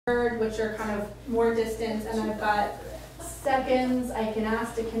which are kind of more distant, and I've got seconds I can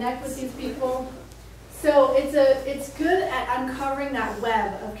ask to connect with these people. So it's good at uncovering that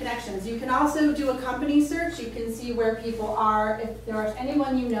web of connections. You can also do a company search. You can see where people are, if there's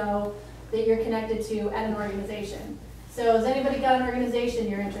anyone you know that you're connected to at an organization. So has anybody got an organization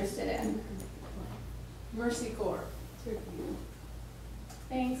you're interested in? Mercy Corps.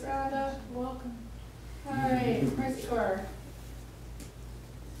 Thanks, Rhonda. You're welcome. All right, Mercy Corps.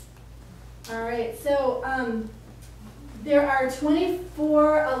 All right, so there are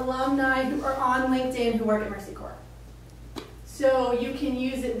 24 alumni who are on LinkedIn who work at Mercy Corps. So you can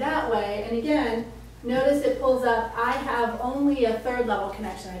use it that way. And again, notice it pulls up, I have only a third level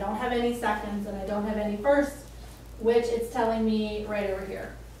connection. I don't have any seconds and I don't have any firsts, which it's telling me right over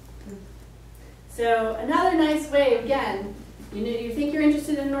here. So another nice way, again, you think you're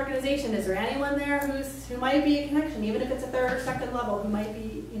interested in an organization. Is there anyone there who might be a connection, even if it's a third or second level, who might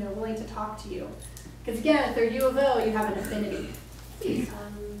be willing to talk to you? Because again, if they're U of O, you have an affinity. I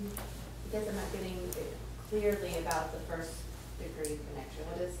guess I'm not getting clearly about the first degree connection.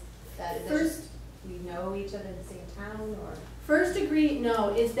 What is that? Is first, just we know each other in the same town, or first degree? No,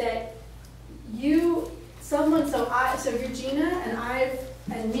 is that so you're Gina,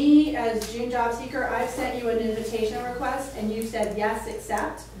 and me as June Job Seeker, I've sent you an invitation request, and you said yes,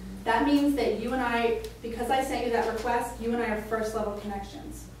 accept. That means that you and I, because I sent you that request, you and I are first level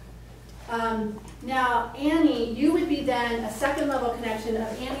connections. Now, Annie, you would be then a second level connection of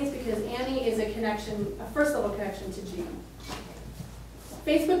Annie's because Annie is a first level connection to June.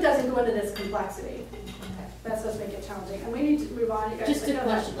 Facebook doesn't go into this complexity. That's what's making it challenging. And we need to move on. You guys just a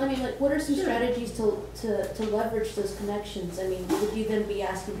question. I mean, what are some strategies to leverage those connections? I mean, would you then be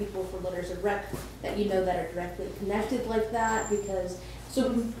asking people for letters of rec that you know that are directly connected like that? Because,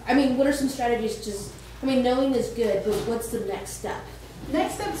 I mean, what are some strategies? Knowing is good, but what's the next step?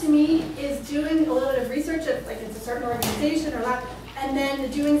 Next step to me is doing a little bit of research of like it's a certain organization or not, and then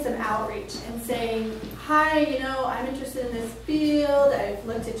doing some outreach and saying, hi, I'm interested in this field. I've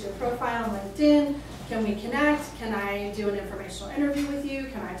looked at your profile on LinkedIn. Can we connect? Can I do an informational interview with you?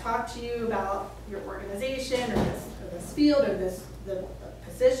 Can I talk to you about your organization or this field or the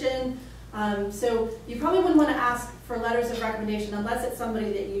position? So you probably wouldn't want to ask for letters of recommendation unless it's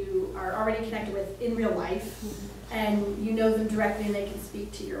somebody that you are already connected with in real life and you know them directly and they can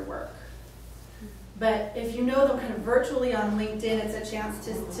speak to your work. But if you know them kind of virtually on LinkedIn, it's a chance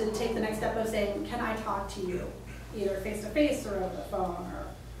to take the next step of saying, can I talk to you? Either face-to-face or over the phone or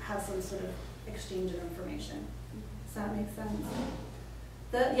have some sort of exchange of information. Does that make sense?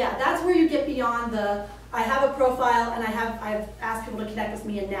 That's where you get beyond I have a profile and I've asked people to connect with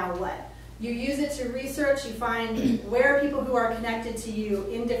me and now what? You use it to research, you find where are people who are connected to you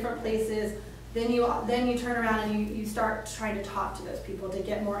in different places, then you turn around and you start trying to talk to those people to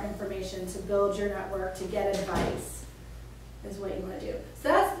get more information, to build your network, to get advice, is what you want to do.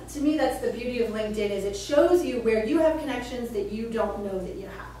 So to me, that's the beauty of LinkedIn, is it shows you where you have connections that you don't know that you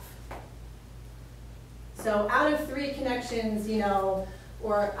have. So out of 3 connections,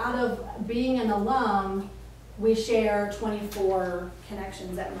 or out of being an alum, we share 24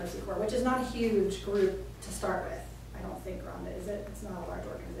 connections at Mercy Corps, which is not a huge group to start with. I don't think, Rhonda, is it? It's not a large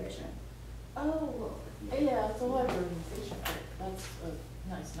organization. Oh, yeah, it's a large organization. That's a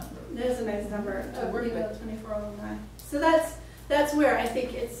nice number. It is a nice number to work with 24 alumni. So that's where I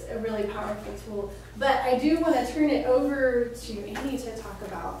think it's a really powerful tool. But I do want to turn it over to Annie to talk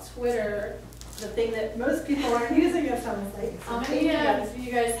about Twitter, the thing that most people aren't using, it sounds like. How many of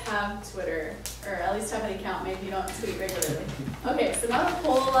you guys have Twitter, or at least have an account? Maybe you don't tweet regularly. Okay, so not a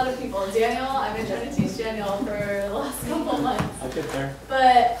whole lot of people. Daniel, I've been trying to teach Daniel for the last couple months. I'll get there.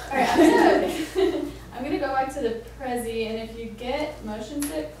 But, all right, I'm gonna go back to the Prezi, and if you get motion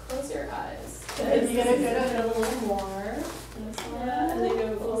sick, close your eyes. You're going to go to it a little more. Yeah, and then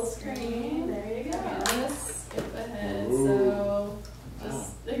go full screen. There you go. Okay, I'm gonna skip ahead, so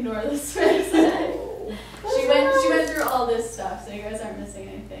just ignore this for a second. She went through all this stuff, so you guys aren't missing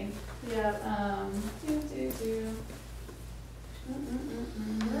anything. Yeah.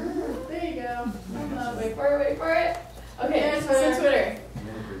 There you go. Wait for it. Okay, so Twitter.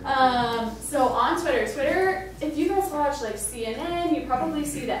 So on Twitter, if you guys watch like CNN, you probably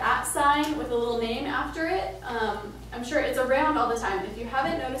see the @sign with a little name after it. I'm sure it's around all the time. If you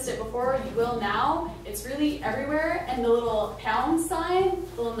haven't noticed it before, you will now. It's really everywhere, and the little pound sign,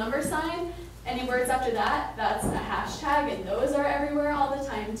 the little number sign, any words after that, that's a hashtag, and those are everywhere all the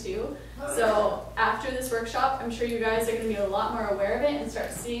time too. So after this workshop, I'm sure you guys are going to be a lot more aware of it and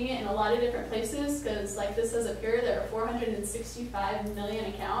start seeing it in a lot of different places, because like this says up here, there are 465 million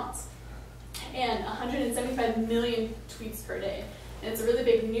accounts and 175 million tweets per day. And it's a really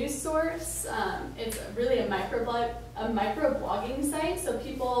big news source. It's really a micro-blogging site. So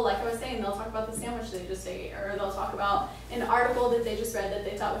people, like I was saying, they'll talk about the sandwich they just ate, or they'll talk about an article that they just read that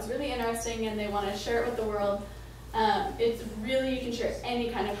they thought was really interesting and they want to share it with the world. It's really, you can share any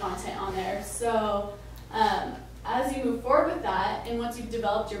kind of content on there. So as you move forward with that, and once you've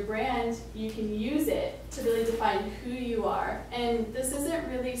developed your brand, you can use it to really define who you are. And this isn't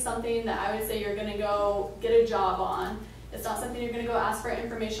really something that I would say you're going to go get a job on. It's not something you're going to go ask for an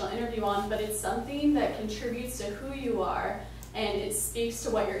informational interview on, but it's something that contributes to who you are, and it speaks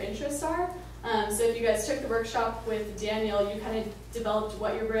to what your interests are. So if you guys took the workshop with Daniel, you kind of developed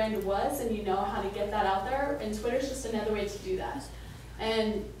what your brand was, and you know how to get that out there, and Twitter's just another way to do that.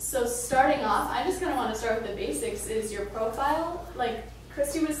 And so starting off, I just kind of want to start with the basics, is your profile. Like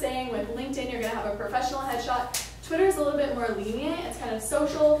Christy was saying, with LinkedIn, you're going to have a professional headshot. Twitter's a little bit more lenient. It's kind of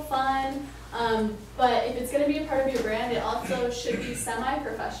social, fun, but if it's going to be a part of your brand, it also should be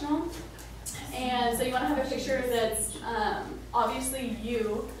semi-professional. And so you want to have a picture that's obviously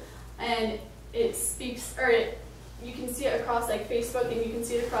you, and it speaks, or you can see it across like Facebook, and you can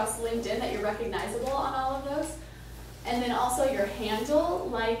see it across LinkedIn that you're recognizable on all of those. And then also your handle,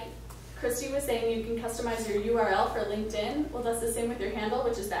 like Christy was saying, you can customize your URL for LinkedIn. Well, that's the same with your handle,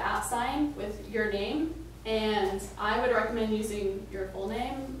 which is the @ with your name. And I would recommend using your full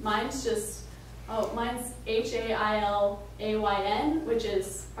name. Mine's just, mine's HAILAYN, which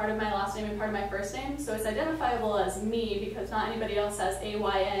is part of my last name and part of my first name. So it's identifiable as me because not anybody else has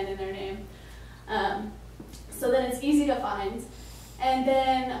AYN in their name. So then it's easy to find. And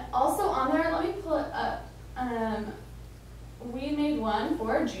then also on there, let me pull it up. We made one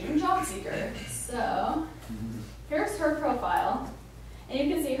for June Job Seeker. So here's her profile. And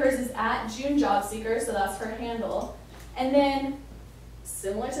you can see hers is @June Job Seeker, so that's her handle. And then,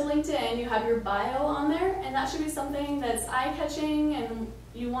 similar to LinkedIn, you have your bio on there, and that should be something that's eye-catching, and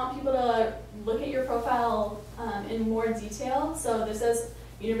you want people to look at your profile in more detail. So this says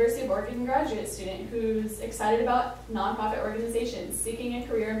University of Oregon graduate student who's excited about nonprofit organizations, seeking a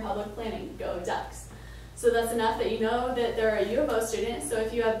career in public planning, go Ducks. So that's enough that you know that they're a U of O student. So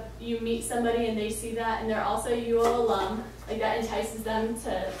if you meet somebody and they see that and they're also a UO alum, like that entices them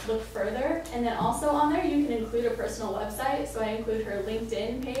to look further. And then also on there, you can include a personal website. So I include her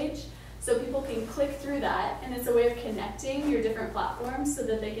LinkedIn page, so people can click through that. And it's a way of connecting your different platforms so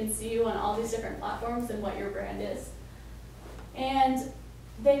that they can see you on all these different platforms and what your brand is. And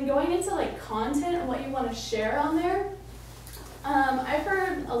then going into like content and what you want to share on there, I've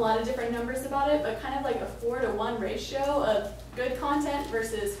heard a lot of different numbers about it, but kind of like a 4-to-1 ratio of good content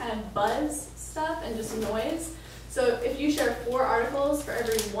versus kind of buzz stuff and just noise. So if you share 4 articles for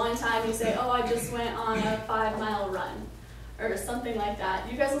every one time you say, oh, I just went on a 5-mile run, or something like that,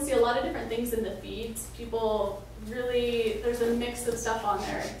 you guys will see a lot of different things in the feeds. People really, there's a mix of stuff on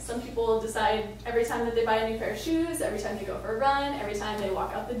there. Some people decide every time that they buy a new pair of shoes, every time they go for a run, every time they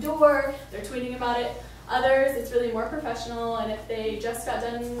walk out the door, they're tweeting about it. Others, it's really more professional, and if they just got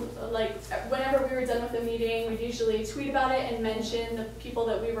done, like whenever we were done with the meeting, we'd usually tweet about it and mention the people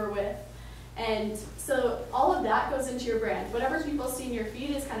that we were with. And so all of that goes into your brand. Whatever people see in your feed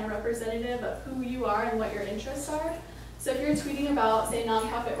is kind of representative of who you are and what your interests are. So if you're tweeting about, say,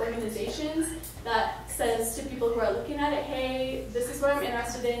 nonprofit organizations, that says to people who are looking at it, hey, this is what I'm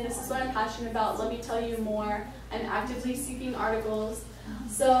interested in, this is what I'm passionate about, let me tell you more. I'm actively seeking articles.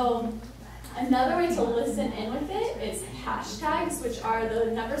 So another way to listen in with it is hashtags, which are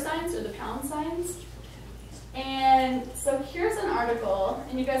the number signs or the pound signs. And so here's an article,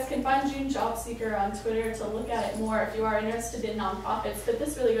 and you guys can find June Job Seeker on Twitter to look at it more if you are interested in nonprofits, but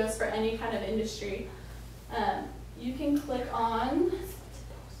this really goes for any kind of industry. You can click on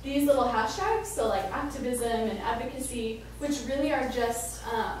these little hashtags, so like activism and advocacy, which really are just,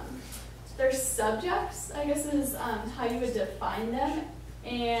 they're subjects, I guess is how you would define them.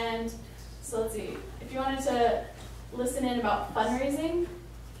 And so let's see, if you wanted to listen in about fundraising,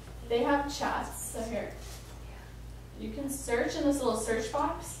 they have chats. So here, you can search in this little search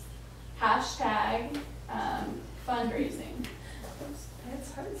box, hashtag fundraising.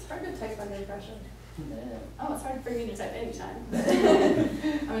 It's hard to type under pressure. Oh, it's hard for me to type anytime.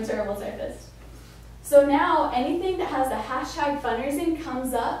 I'm a terrible typist. So now anything that has the hashtag fundraising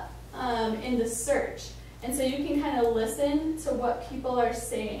comes up in the search. And so you can kind of listen to what people are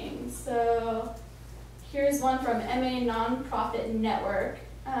saying. So here's one from MA Nonprofit Network.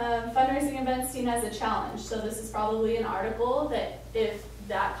 Fundraising events seen as a challenge. So this is probably an article that if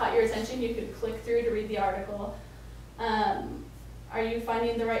that caught your attention, you could click through to read the article. Are you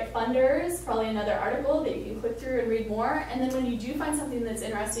finding the right funders? Probably another article that you can click through and read more. And then when you do find something that's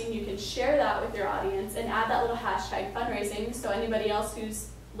interesting, you can share that with your audience and add that little hashtag fundraising so anybody else who's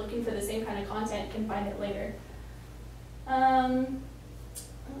looking for the same kind of content can find it later. Let's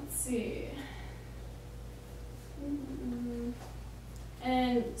see.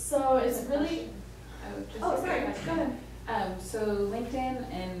 And so it's really... Oh, sorry. Go ahead. So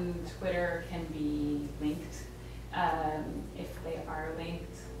LinkedIn and Twitter can be linked. If they are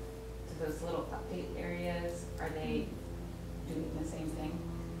linked to those little update areas, are they doing the same thing?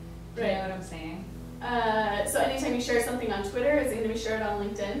 Do you know what I'm saying? So anytime you share something on Twitter, is it going to be shared on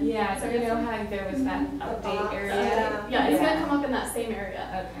LinkedIn? Yeah, so you know how there was that update area? Yeah, it's going to come up in that same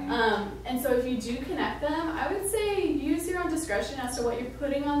area. Okay. And so if you do connect them, I would say use your own discretion as to what you're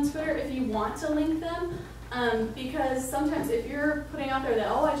putting on Twitter if you want to link them. Because sometimes if you're putting out there that,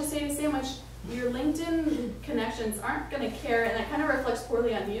 oh, I just ate a sandwich, your LinkedIn connections aren't going to care, and that kind of reflects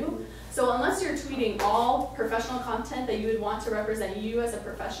poorly on you. So unless you're tweeting all professional content that you would want to represent you as a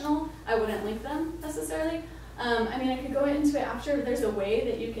professional, I wouldn't link them necessarily. I mean, I could go into it after. There's a way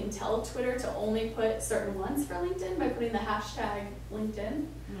that you can tell Twitter to only put certain ones for LinkedIn by putting the hashtag LinkedIn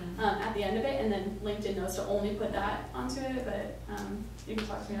at the end of it, and then LinkedIn knows to only put that onto it, but you can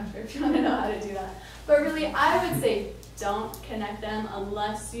talk to me after if you want to know how to do that. But really, I would say don't connect them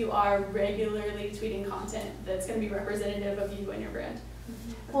unless you are regularly tweeting content that's going to be representative of you and your brand.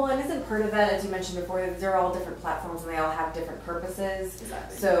 Well, and isn't part of that, as you mentioned before, that they're all different platforms and they all have different purposes.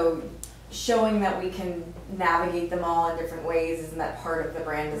 Exactly. So showing that we can navigate them all in different ways, isn't that part of the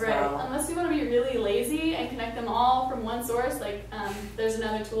brand as well? Unless you want to be really lazy and connect them all from one source, like there's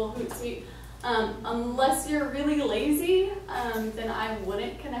another tool, Hootsuite. Unless you're really lazy, then I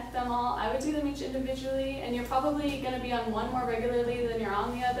wouldn't connect them all. I would do them each individually, and you're probably going to be on one more regularly than you're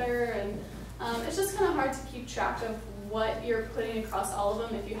on the other, and it's just kind of hard to keep track of what you're putting across all of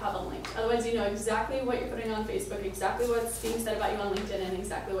them if you have a link. Otherwise, you know exactly what you're putting on Facebook, exactly what's being said about you on LinkedIn, and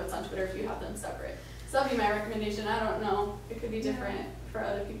exactly what's on Twitter if you have them separate. So that'd be my recommendation. I don't know. It could be different for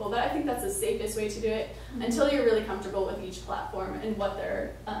other people, but I think that's the safest way to do it until you're really comfortable with each platform and what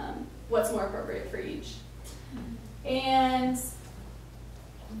they're, what's more appropriate for each. And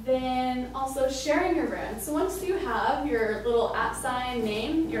then also sharing your brand. So once you have your little @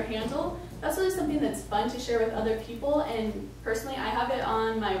 name, your handle, that's really something that's fun to share with other people, and personally I have it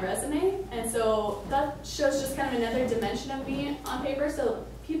on my resume, and so that shows just kind of another dimension of me on paper, so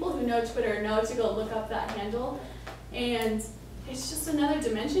people who know Twitter know to go look up that handle, and it's just another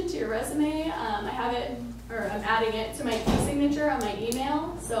dimension to your resume. I have it, or I'm adding it to my e-signature on my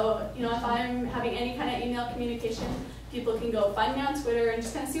email, so you know if I'm having any kind of email communication, people can go find me on Twitter and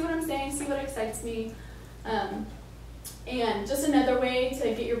just kind of see what I'm saying, see what excites me. And just another way to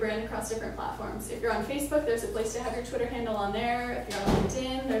get your brand across different platforms. If you're on Facebook, there's a place to have your Twitter handle on there. If you're on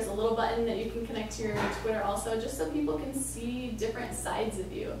LinkedIn, there's a little button that you can connect to your Twitter also, just so people can see different sides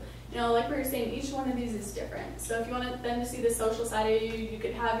of you. You know, like we were saying, each one of these is different. So if you want them to see the social side of you, you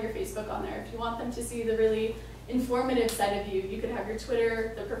could have your Facebook on there. If you want them to see the really informative side of you, you could have your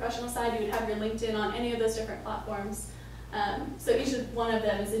Twitter, the professional side, you would have your LinkedIn on any of those different platforms. So each one of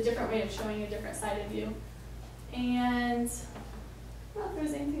them is a different way of showing a different side of you. And I don't know if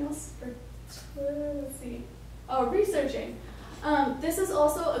there's anything else for Twitter. Let's see. Oh, researching. This is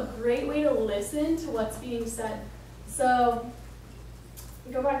also a great way to listen to what's being said. So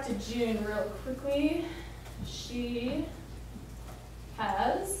go back to June real quickly. She's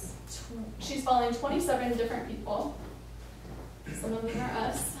following 27 different people. Some of them are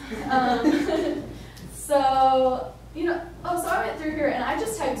us. So, you know, so I went through here and I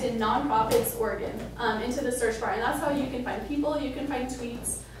just typed in nonprofits Oregon into the search bar, and that's how you can find people, you can find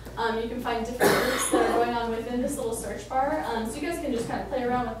tweets, you can find different groups that are going on within this little search bar. So you guys can just kind of play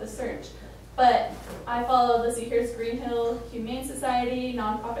around with the search. But I followed, let's see, here's Green Hill Humane Society,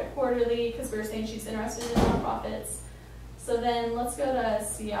 Nonprofit Quarterly, because we were saying she's interested in nonprofits. So then let's go to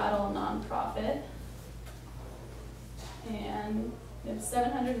Seattle Nonprofit. And we have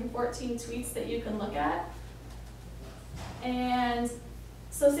 714 tweets that you can look at. And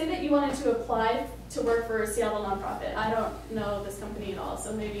so say that you wanted to apply to work for a Seattle nonprofit. I don't know this company at all,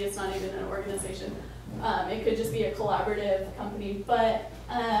 so maybe it's not even an organization. It could just be a collaborative company. But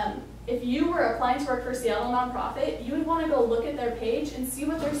if you were applying to work for a Seattle nonprofit, you would want to go look at their page and see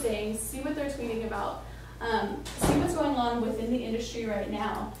what they're saying, see what they're tweeting about, see what's going on within the industry right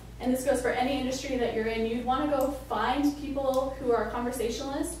now. And this goes for any industry that you're in. You'd want to go find people who are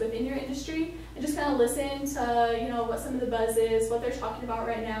conversationalists within your industry and just kind of listen to, you know, what some of the buzz is, what they're talking about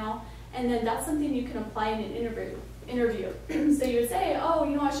right now, and then that's something you can apply in an interview. So you would say, oh,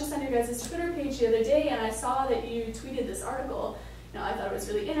 you know, I was just on your guys' Twitter page the other day and I saw that you tweeted this article. I thought it was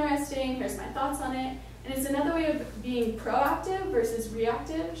really interesting, here's my thoughts on it. And it's another way of being proactive versus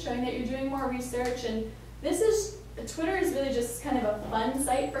reactive, showing that you're doing more research. And Twitter is really just kind of a fun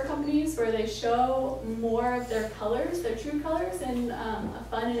site for companies where they show more of their colors, their true colors, in a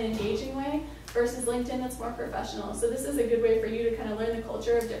fun and engaging way, versus LinkedIn that's more professional. So this is a good way for you to kind of learn the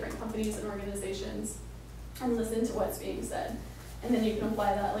culture of different companies and organizations and listen to what's being said. And then you can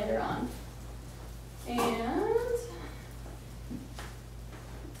apply that later on.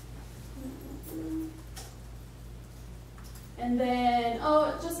 And then,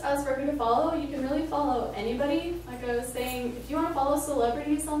 just as for who to follow, you can really follow anybody. Like I was saying, if you want to follow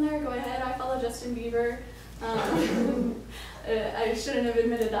celebrities on there, go ahead. I follow Justin Bieber. I shouldn't have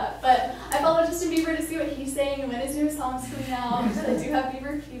admitted that, but I follow Justin Bieber to see what he's saying and when his new song's coming out. I do have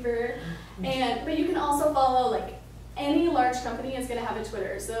Bieber fever. But you can also follow, like, any large company is going to have a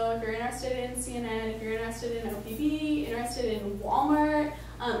Twitter. So if you're interested in CNN, if you're interested in OPB, interested in Walmart,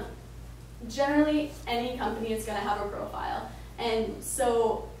 generally any company is going to have a profile. And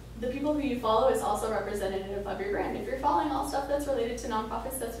so the people who you follow is also representative of your brand. If you're following all stuff that's related to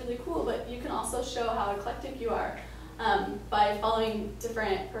nonprofits, that's really cool, but you can also show how eclectic you are by following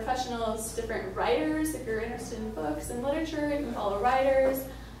different professionals, different writers. If you're interested in books and literature, you can follow writers.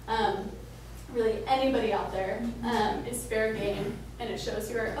 Really anybody out there is fair game, and it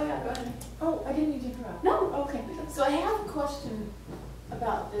shows your, oh yeah, go ahead. Oh, I didn't mean to interrupt. No. Okay, so I have a question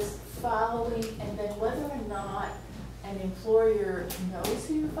about this following and then whether or not an employer knows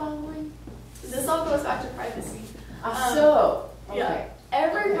who you're following. This all goes back to privacy. Okay. Yeah.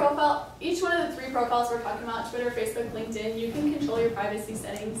 Every profile, each one of the 3 profiles we're talking about, Twitter, Facebook, LinkedIn, you can control your privacy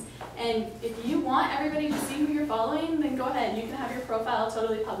settings. And if you want everybody to see who you're following, then go ahead. You can have your profile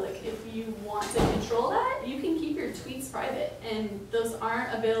totally public. If you want to control that, you can keep your tweets private. And those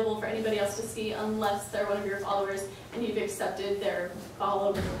aren't available for anybody else to see unless they're one of your followers and you've accepted their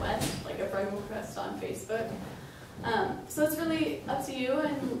follow request, like a friend request on Facebook. So it's really up to you,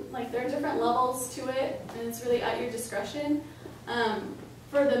 and like there are different levels to it, and it's really at your discretion.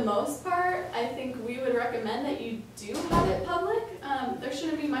 For the most part, I think we would recommend that you do have it public. There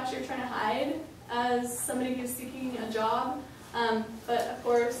shouldn't be much you're trying to hide as somebody who's seeking a job. But of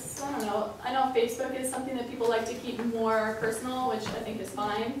course, I don't know. I know Facebook is something that people like to keep more personal, which I think is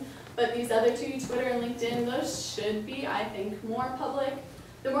fine. But these other 2, Twitter and LinkedIn, those should be, I think, more public.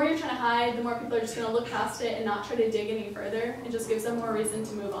 The more you're trying to hide, the more people are just going to look past it and not try to dig any further. It just gives them more reason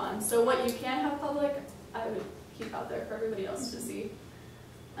to move on. So what you can have public, I would keep out there for everybody else to see.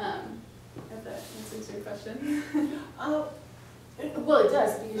 If that answers your question. Well, it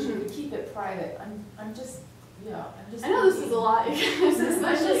does, because you would keep it private. I'm just I know this is a lot. I'm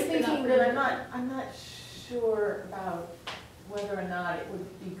just thinking that I'm not sure about whether or not it would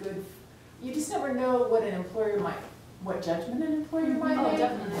be good. You just never know what an employer what judgment an employer might make.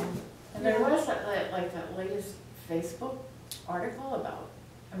 Definitely. And there was that latest Facebook article about,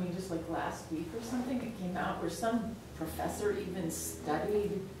 just like last week or something, it came out where some professor even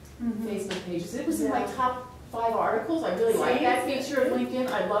studied Facebook pages. It was in my top 5 articles. I really like that feature of LinkedIn.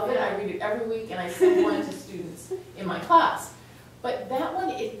 I love it. I read it every week, and I send one to students in my class. But that one,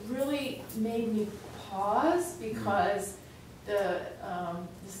 it really made me pause, because the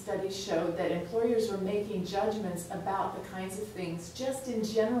study showed that employers were making judgments about the kinds of things, just in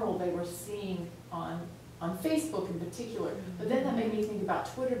general, they were seeing on Facebook in particular. But then that made me think about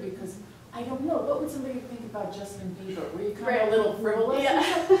Twitter, because I don't know, what would somebody think about Justin Bieber? Were you kind of a little frivolous? Yeah.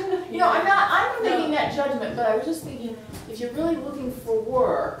 I'm not making that judgment, but I was just thinking, if you're really looking for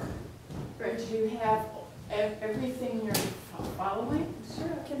work, do you have everything you're following? Sure.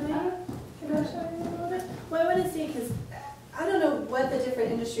 Can I show you a little bit? Well, I want to see, because I don't know what the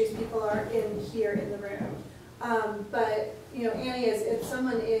different industries people are in here in the room. But, Annie, as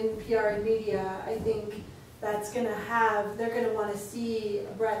someone in PR and media, I think that's going to they're going to want to see,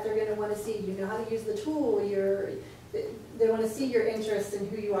 Brett, they're going to want to see, you know how to use the tool, they want to see your interest in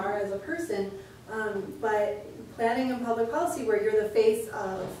who you are as a person. But planning and public policy, where you're the face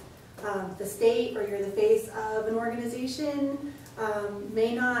of the state or you're the face of an organization,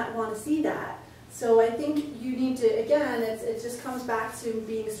 may not want to see that. So I think you need to, again, it just comes back to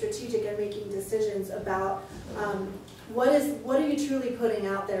being strategic and making decisions about what are you truly putting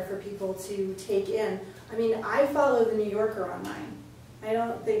out there for people to take in. I follow the New Yorker on mine. I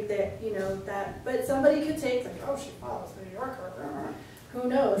don't think that, that, but somebody could take, she follows the New Yorker. Who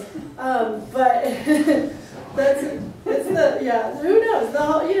knows? But who knows?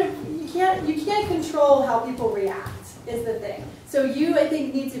 You can't control how people react, is the thing. So you, I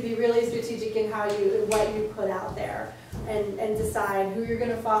think, need to be really strategic in what you put out there, and decide who you're going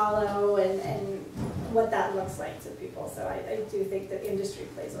to follow, and what that looks like to people. So I do think that industry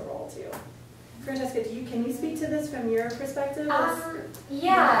plays a role too. Francesca, can you speak to this from your perspective?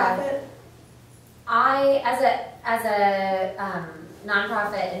 Yeah. Nonprofit? As a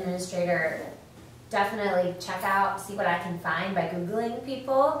nonprofit administrator, definitely check out, see what I can find by Googling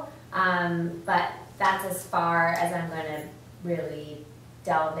people. But that's as far as I'm going to really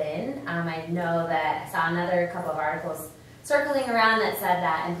delve in. I know that I saw another couple of articles circling around that said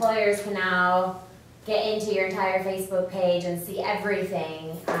that employers can now get into your entire Facebook page and see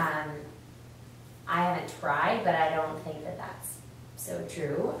everything. I haven't tried, but I don't think that that's so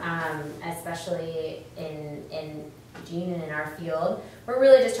true, especially in Eugene and in our field. We're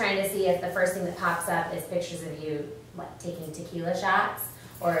really just trying to see if the first thing that pops up is pictures of you taking tequila shots,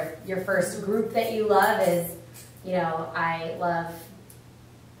 or if your first group that you love is, you know, I love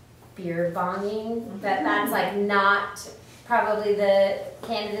beer bonging, that's like not probably the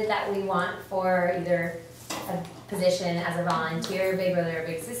candidate that we want for either a position as a volunteer, Big Brother or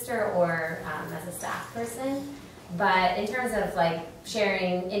Big Sister, or as a staff person. But in terms of like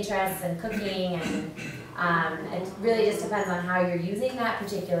sharing interests and cooking, and it really just depends on how you're using that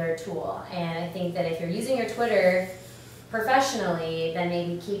particular tool. And I think that if you're using your Twitter professionally, then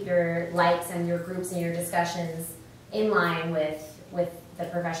maybe keep your likes and your groups and your discussions in line with the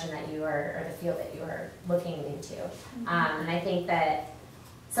profession that you are, or the field that you are looking into. And I think that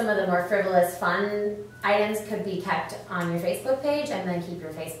some of the more frivolous, fun items could be kept on your Facebook page, and then keep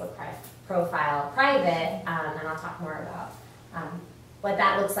your Facebook profile private. And I'll talk more about what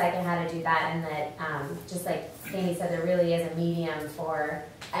that looks like and how to do that. And that, just like Amy said, there really is a medium for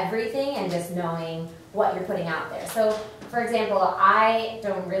everything, and just knowing what you're putting out there. So, for example, I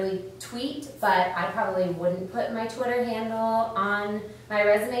don't really tweet, but I probably wouldn't put my Twitter handle on my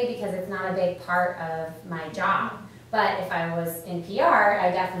resume because it's not a big part of my job. But if I was in PR, I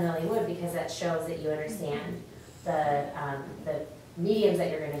definitely would, because that shows that you understand the mediums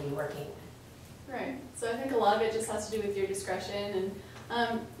that you're going to be working with. Right. So I think a lot of it just has to do with your discretion,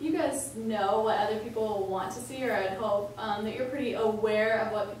 and you guys know what other people want to see, or I'd hope that you're pretty aware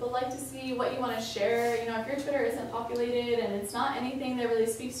of what people like to see, what you want to share. You know, if your Twitter isn't populated and it's not anything that really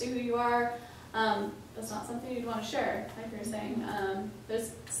speaks to who you are, that's not something you'd want to share, like you were saying.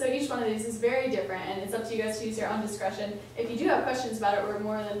 So each one of these is very different, and it's up to you guys to use your own discretion. If you do have questions about it, we're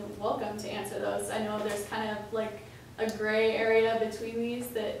more than welcome to answer those. I know there's kind of like a gray area between these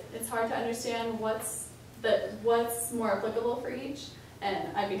that it's hard to understand what's more applicable for each,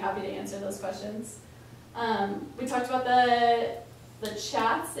 and I'd be happy to answer those questions. We talked about the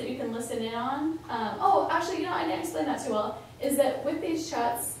chats that you can listen in on. Oh, actually, you know, I didn't explain that too well, is that with these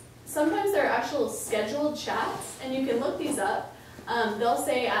chats, sometimes there are actual scheduled chats, and you can look these up. They'll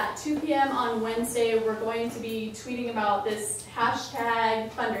say at 2 p.m. on Wednesday, we're going to be tweeting about this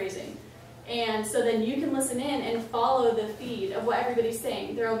hashtag fundraising. And so then you can listen in and follow the feed of what everybody's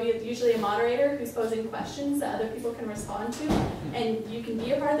saying. There will be usually a moderator who's posing questions that other people can respond to, and you can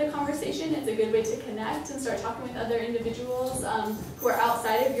be a part of the conversation. It's a good way to connect and start talking with other individuals who are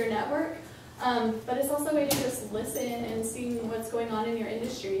outside of your network. But it's also a way to just listen and see what's going on in your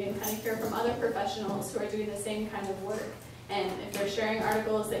industry, and kind of hear from other professionals who are doing the same kind of work. And if they're sharing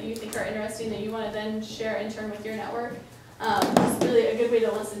articles that you think are interesting that you want to then share in turn with your network, it's really a good way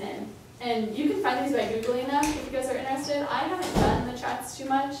to listen in. And you can find these by Googling them if you guys are interested. I haven't done the chats too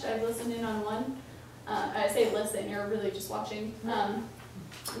much. I've listened in on one. I say listen, you're really just watching.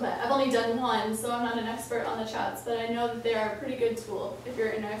 But I've only done one, so I'm not an expert on the chats, but I know that they are a pretty good tool if you're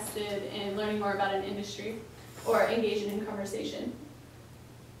interested in learning more about an industry or engaging in conversation.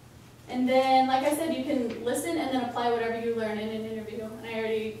 And then, like I said, you can listen and then apply whatever you learn in an interview. And I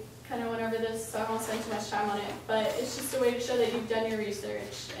already kind of went over this, so I won't spend too much time on it, but it's just a way to show that you've done your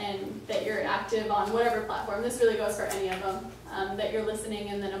research and that you're active on whatever platform. This really goes for any of them, that you're listening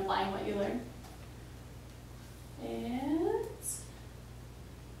and then applying what you learn. And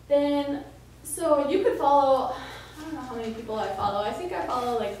then, so you could follow, I don't know how many people I follow. I think I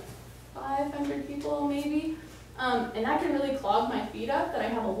follow like 500 people maybe. And that can really clog my feed up, that I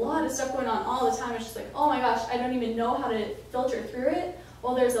have a lot of stuff going on all the time. It's just like, oh my gosh, I don't even know how to filter through it.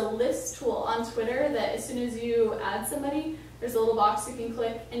 Well, there's a list tool on Twitter that as soon as you add somebody, there's a little box you can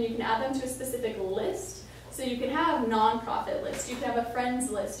click, and you can add them to a specific list. So you can have nonprofit lists, you can have a friends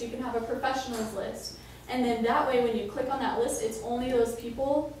list, you can have a professionals list. And then that way, when you click on that list, it's only those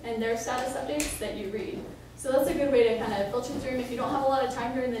people and their status updates that you read. So that's a good way to kind of filter through them. If you don't have a lot of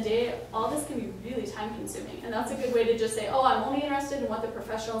time during the day, all this can be really time consuming. And that's a good way to just say, oh, I'm only interested in what the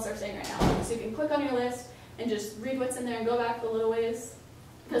professionals are saying right now. So you can click on your list and just read what's in there and go back a little ways.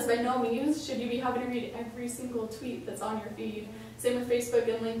 Because by no means should you be having to read every single tweet that's on your feed. Same with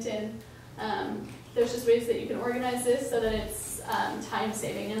Facebook and LinkedIn. there's just ways that you can organize this so that it's time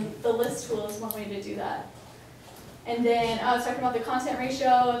saving, and the list tool is one way to do that. And then I was talking about the content ratio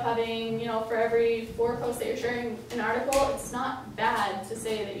of having, for every 4 posts that you're sharing an article, it's not bad to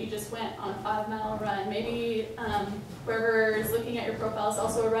say that you just went on a 5-mile run. Maybe whoever is looking at your profile is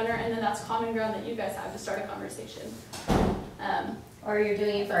also a runner, and then that's common ground that you guys have to start a conversation. Or you're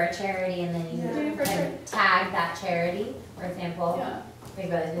doing it for a charity and then you can tag that charity. For example,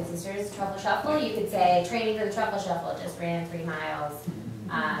 Big Brothers Big Sisters Truffle Shuffle, you could say training for the Truffle Shuffle, just ran 3 miles.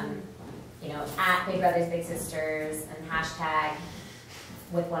 At Big Brothers Big Sisters, and hashtag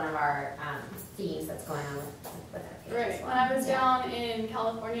with one of our themes that's going on with our page. Right. When I was down in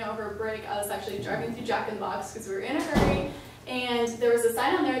California over break, I was actually driving through Jack in the Box because we were in a hurry, and there was a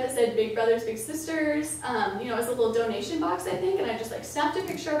sign on there that said Big Brothers Big Sisters. It was a little donation box, I think, and I just snapped a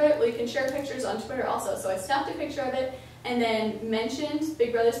picture of it. Well, you can share pictures on Twitter also, so I snapped a picture of it and then mentioned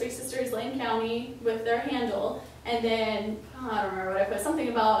Big Brothers Big Sisters Lane County with their handle. And then, I don't remember what I put, something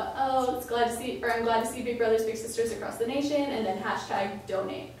about, I'm glad to see Big Brothers Big Sisters across the nation, and then hashtag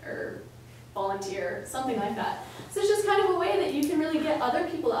donate or volunteer, something like that. So it's just kind of a way that you can really get other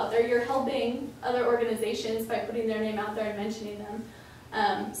people out there. You're helping other organizations by putting their name out there and mentioning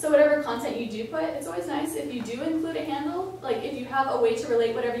them. So whatever content you do put, it's always nice if you do include a handle, like if you have a way to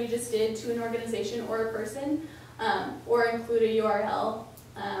relate whatever you just did to an organization or a person, or include a URL.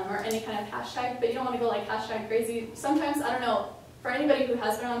 Or any kind of hashtag, but you don't want to go hashtag crazy. Sometimes, I don't know, for anybody who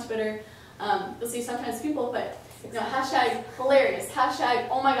has been on Twitter, you'll see sometimes people put, hashtag hilarious, hashtag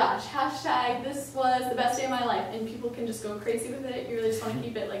oh my gosh, hashtag this was the best day of my life, and people can just go crazy with it. You really just want to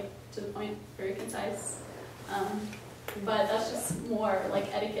keep it to the point, very concise. But that's just more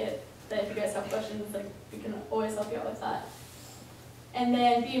etiquette, that if you guys have questions, we can always help you out with that. And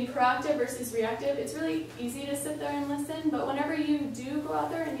then being proactive versus reactive, it's really easy to sit there and listen, but whenever you do go out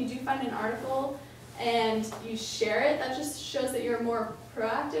there and you do find an article and you share it, that just shows that you're more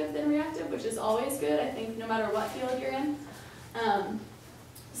proactive than reactive, which is always good, I think, no matter what field you're in.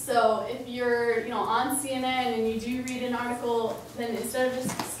 So if you're on CNN and you do read an article, then instead of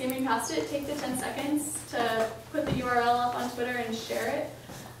just skimming past it, take the 10 seconds to put the URL up on Twitter and share it.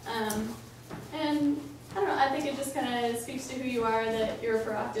 And I don't know, I think it just kind of speaks to who you are, that you're a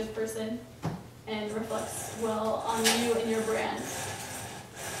proactive person, and reflects well on you and your brand. And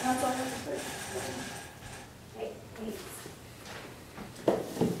that's all I have to say. Okay, thanks.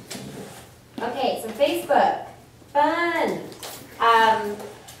 Okay, so Facebook. Fun!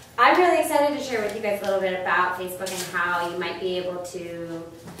 I'm really excited to share with you guys a little bit about Facebook and how you might be able to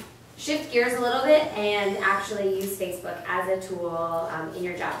shift gears a little bit and actually use Facebook as a tool in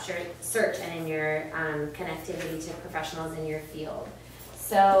your job search and in your connectivity to professionals in your field.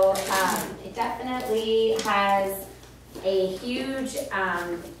 So it definitely has a huge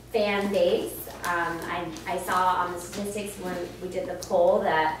fan base. I saw on the statistics when we did the poll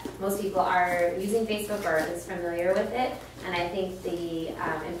that most people are using Facebook or at least familiar with it. And I think the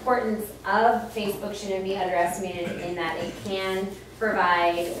importance of Facebook shouldn't be underestimated in that it can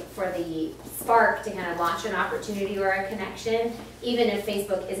provide for the spark to kind of launch an opportunity or a connection, even if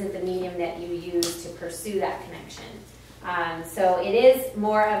Facebook isn't the medium that you use to pursue that connection. So it is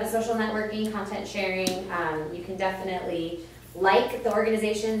more of a social networking, content sharing. You can definitely like the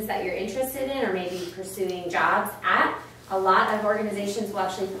organizations that you're interested in or maybe pursuing jobs at. A lot of organizations will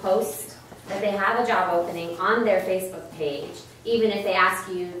actually post that they have a job opening on their Facebook page, even if they ask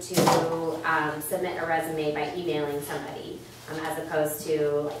you to submit a resume by emailing somebody, as opposed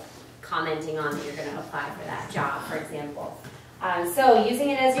to commenting on that you're going to apply for that job, for example. So using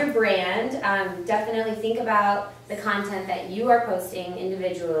it as your brand, definitely think about the content that you are posting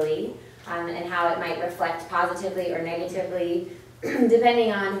individually and how it might reflect positively or negatively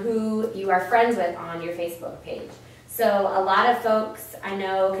depending on who you are friends with on your Facebook page. So a lot of folks I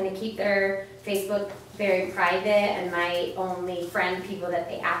know kind of keep their Facebook very private and might only friend people that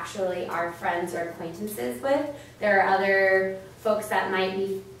they actually are friends or acquaintances with. There are other folks that might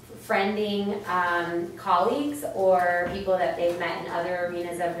be friending colleagues or people that they've met in other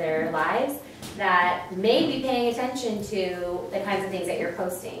arenas of their lives that may be paying attention to the kinds of things that you're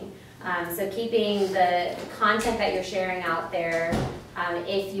posting. So keeping the content that you're sharing out there,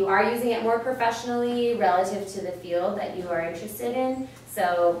 if you are using it more professionally relative to the field that you are interested in.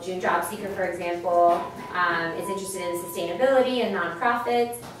 So June Job Seeker, for example, is interested in sustainability and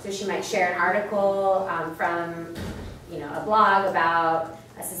nonprofits. So she might share an article from a blog about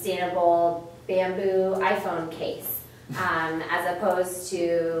a sustainable bamboo iPhone case, as opposed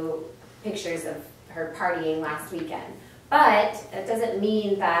to pictures of her partying last weekend. But it doesn't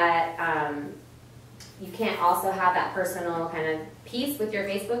mean that You can't also have that personal kind of piece with your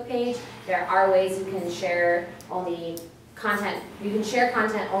Facebook page. There are ways you can share only content. You can share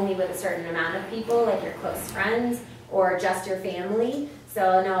content only with a certain amount of people, like your close friends or just your family.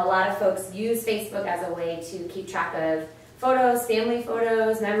 So I know a lot of folks use Facebook as a way to keep track of photos, family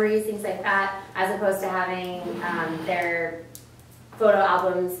photos, memories, things like that, as opposed to having their photo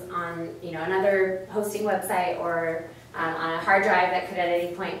albums on another hosting website or on a hard drive that could at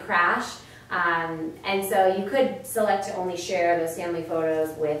any point crash. And so you could select to only share those family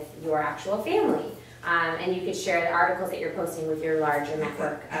photos with your actual family. And you could share the articles that you're posting with your larger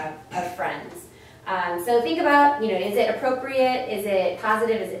network of friends. So think about, is it appropriate? Is it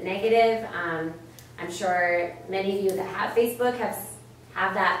positive? Is it negative? I'm sure many of you that have Facebook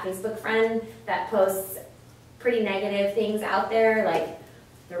have that Facebook friend that posts pretty negative things out there, like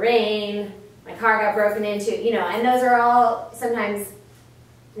the rain, my car got broken into, and those are all sometimes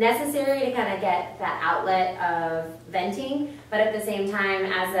necessary to kind of get that outlet of venting. But at the same time,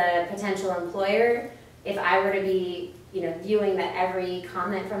 as a potential employer, if I were to be viewing that every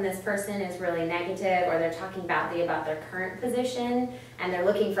comment from this person is really negative, or they're talking badly about their current position and they're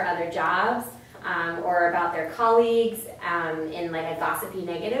looking for other jobs, or about their colleagues in like a gossipy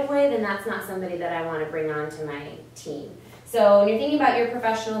negative way, then that's not somebody that I want to bring on to my team. So when you're thinking about your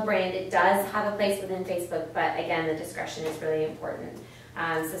professional brand, it does have a place within Facebook, but again, the discretion is really important.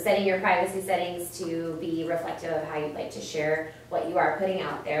 So setting your privacy settings to be reflective of how you'd like to share what you are putting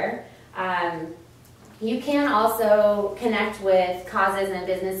out there. You can also connect with causes and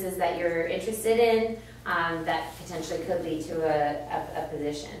businesses that you're interested in that potentially could lead to a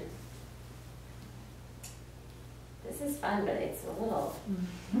position. This is fun, but it's a little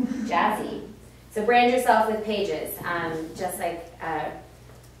jazzy. So brand yourself with pages. Just like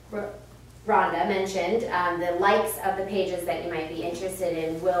Rhonda mentioned, the likes of the pages that you might be interested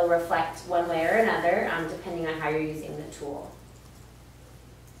in will reflect one way or another, depending on how you're using the tool.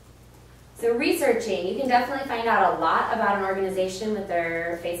 So researching, you can definitely find out a lot about an organization with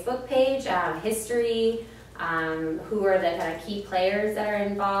their Facebook page, history, who are the kind of key players that are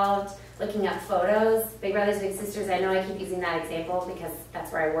involved, looking up photos. Big Brothers Big Sisters, I know I keep using that example because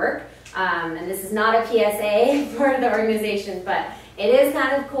that's where I work. And this is not a PSA for the organization, but it is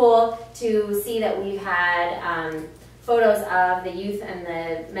kind of cool to see that we've had photos of the youth and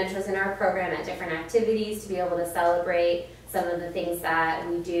the mentors in our program at different activities to be able to celebrate some of the things that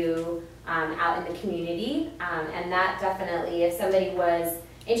we do out in the community. And that definitely, if somebody was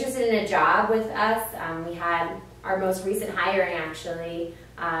interested in a job with us, we had our most recent hiring actually,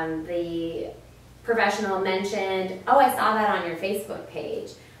 the professional mentioned, oh, I saw that on your Facebook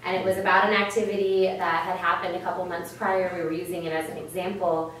page. And it was about an activity that had happened a couple months prior. We were using it as an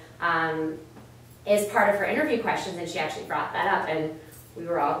example as part of her interview questions, and she actually brought that up, and we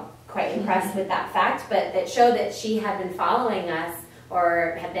were all quite impressed with that fact, but that showed that she had been following us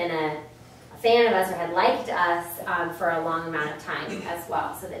or had been a fan of us or had liked us for a long amount of time as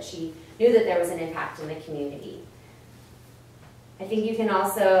well, so that she knew that there was an impact in the community. I think you can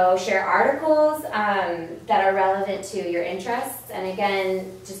also share articles that are relevant to your interests, and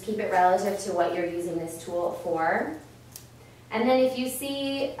again, just keep it relative to what you're using this tool for. And then if you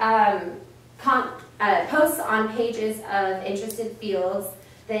see posts on pages of interested fields,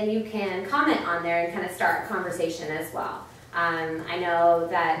 then you can comment on there and kind of start a conversation as well. I know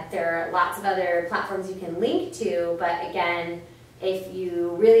that there are lots of other platforms you can link to, but again, if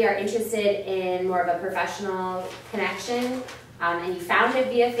you really are interested in more of a professional connection, and you found it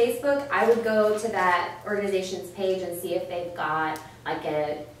via Facebook, I would go to that organization's page and see if they've got like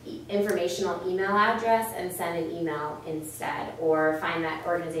a informational email address and send an email instead, or find that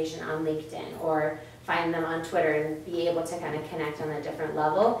organization on LinkedIn, or find them on Twitter and be able to kind of connect on a different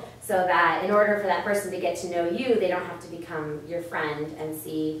level, so that in order for that person to get to know you, they don't have to become your friend and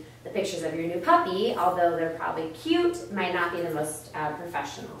see the pictures of your new puppy, although they're probably cute, might not be the most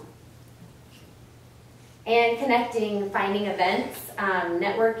professional. And connecting, finding events,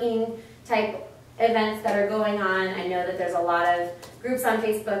 networking type events that are going on. I know that there's a lot of groups on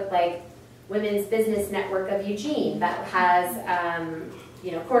Facebook like Women's Business Network of Eugene that has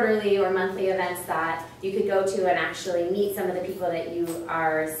quarterly or monthly events that you could go to and actually meet some of the people that you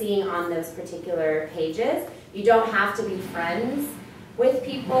are seeing on those particular pages. You don't have to be friends with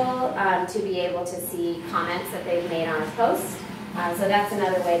people to be able to see comments that they've made on a post. So that's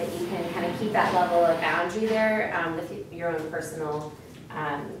another way that you can kind of keep that level of boundary there with your own personal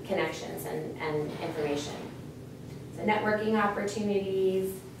connections and information. So networking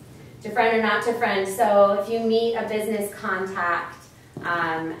opportunities, to friend or not to friend. So if you meet a business contact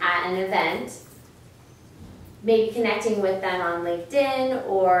at an event, maybe connecting with them on LinkedIn,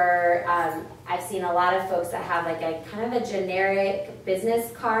 or I've seen a lot of folks that have like a kind of a generic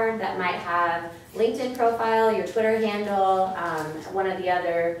business card that might have LinkedIn profile, your Twitter handle, one of the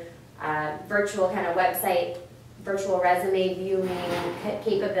other virtual kind of website, virtual resume viewing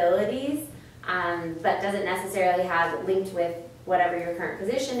capabilities, but doesn't necessarily have linked with whatever your current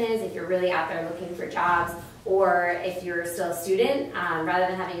position is, if you're really out there looking for jobs, or if you're still a student. Rather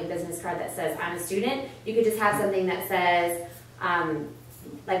than having a business card that says, I'm a student, you could just have something that says,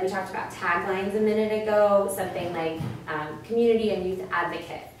 like we talked about taglines a minute ago, something like community and youth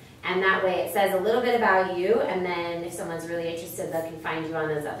advocate. And that way it says a little bit about you, and then if someone's really interested, they can find you on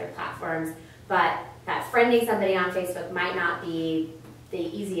those other platforms. But that friending somebody on Facebook might not be the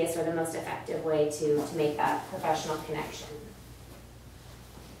easiest or the most effective way to make that professional connection.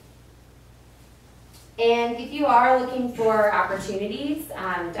 And if you are looking for opportunities,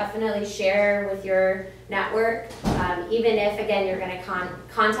 definitely share with your network. Even if, again, you're going to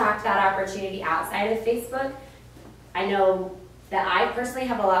contact that opportunity outside of Facebook. I know that I personally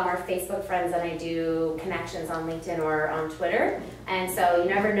have a lot more Facebook friends than I do connections on LinkedIn or on Twitter. And so you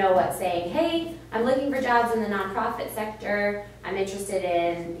never know what's saying, hey, I'm looking for jobs in the nonprofit sector. I'm interested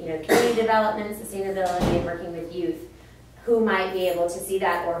in community development, sustainability, and working with youth. Who might be able to see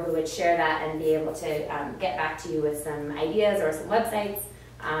that, or who would share that and be able to get back to you with some ideas or some websites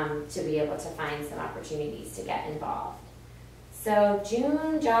to be able to find some opportunities to get involved. So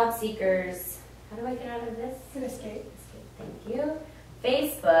June job seekers, how do I get out of this? Escape. Thank you.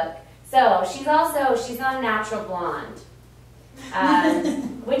 Facebook. So she's not a natural blonde,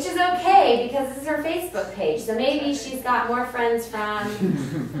 which is okay because this is her Facebook page. So maybe she's got more friends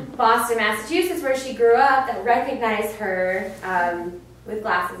from Boston, Massachusetts, where she grew up, that recognize her with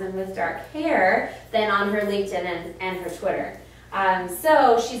glasses and with dark hair than on her LinkedIn and her Twitter.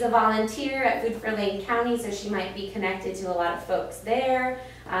 So she's a volunteer at Food for Lane County, so she might be connected to a lot of folks there.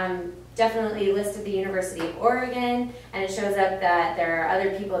 Definitely listed the University of Oregon, and it shows up that there are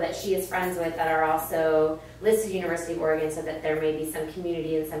other people that she is friends with that are also listed University of Oregon, so that there may be some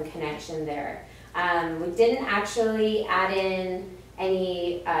community and some connection there. We didn't actually add in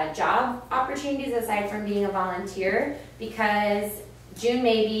any job opportunities aside from being a volunteer, because June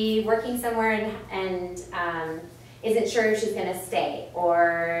may be working somewhere and isn't sure if she's going to stay,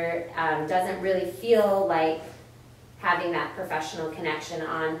 or doesn't really feel like having that professional connection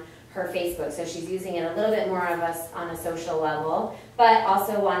on her Facebook. So she's using it a little bit more of us on a social level, but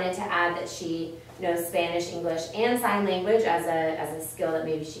also wanted to add that she knows Spanish, English, and sign language as a skill that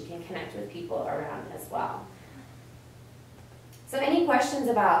maybe she can connect with people around as well. So any questions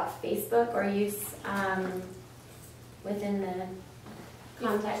about Facebook or use within the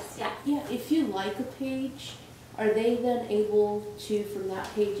context? Yeah. Yeah, if you like a page, are they then able to, from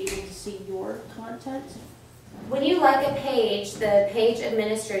that page, able to see your content? When you like a page, the page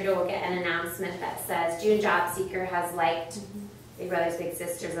administrator will get an announcement that says June Job Seeker has liked Big Brothers Big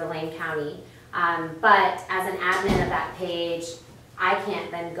Sisters of Lane County. But as an admin of that page, I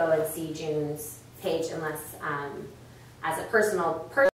can't then go and see June's page unless as a personal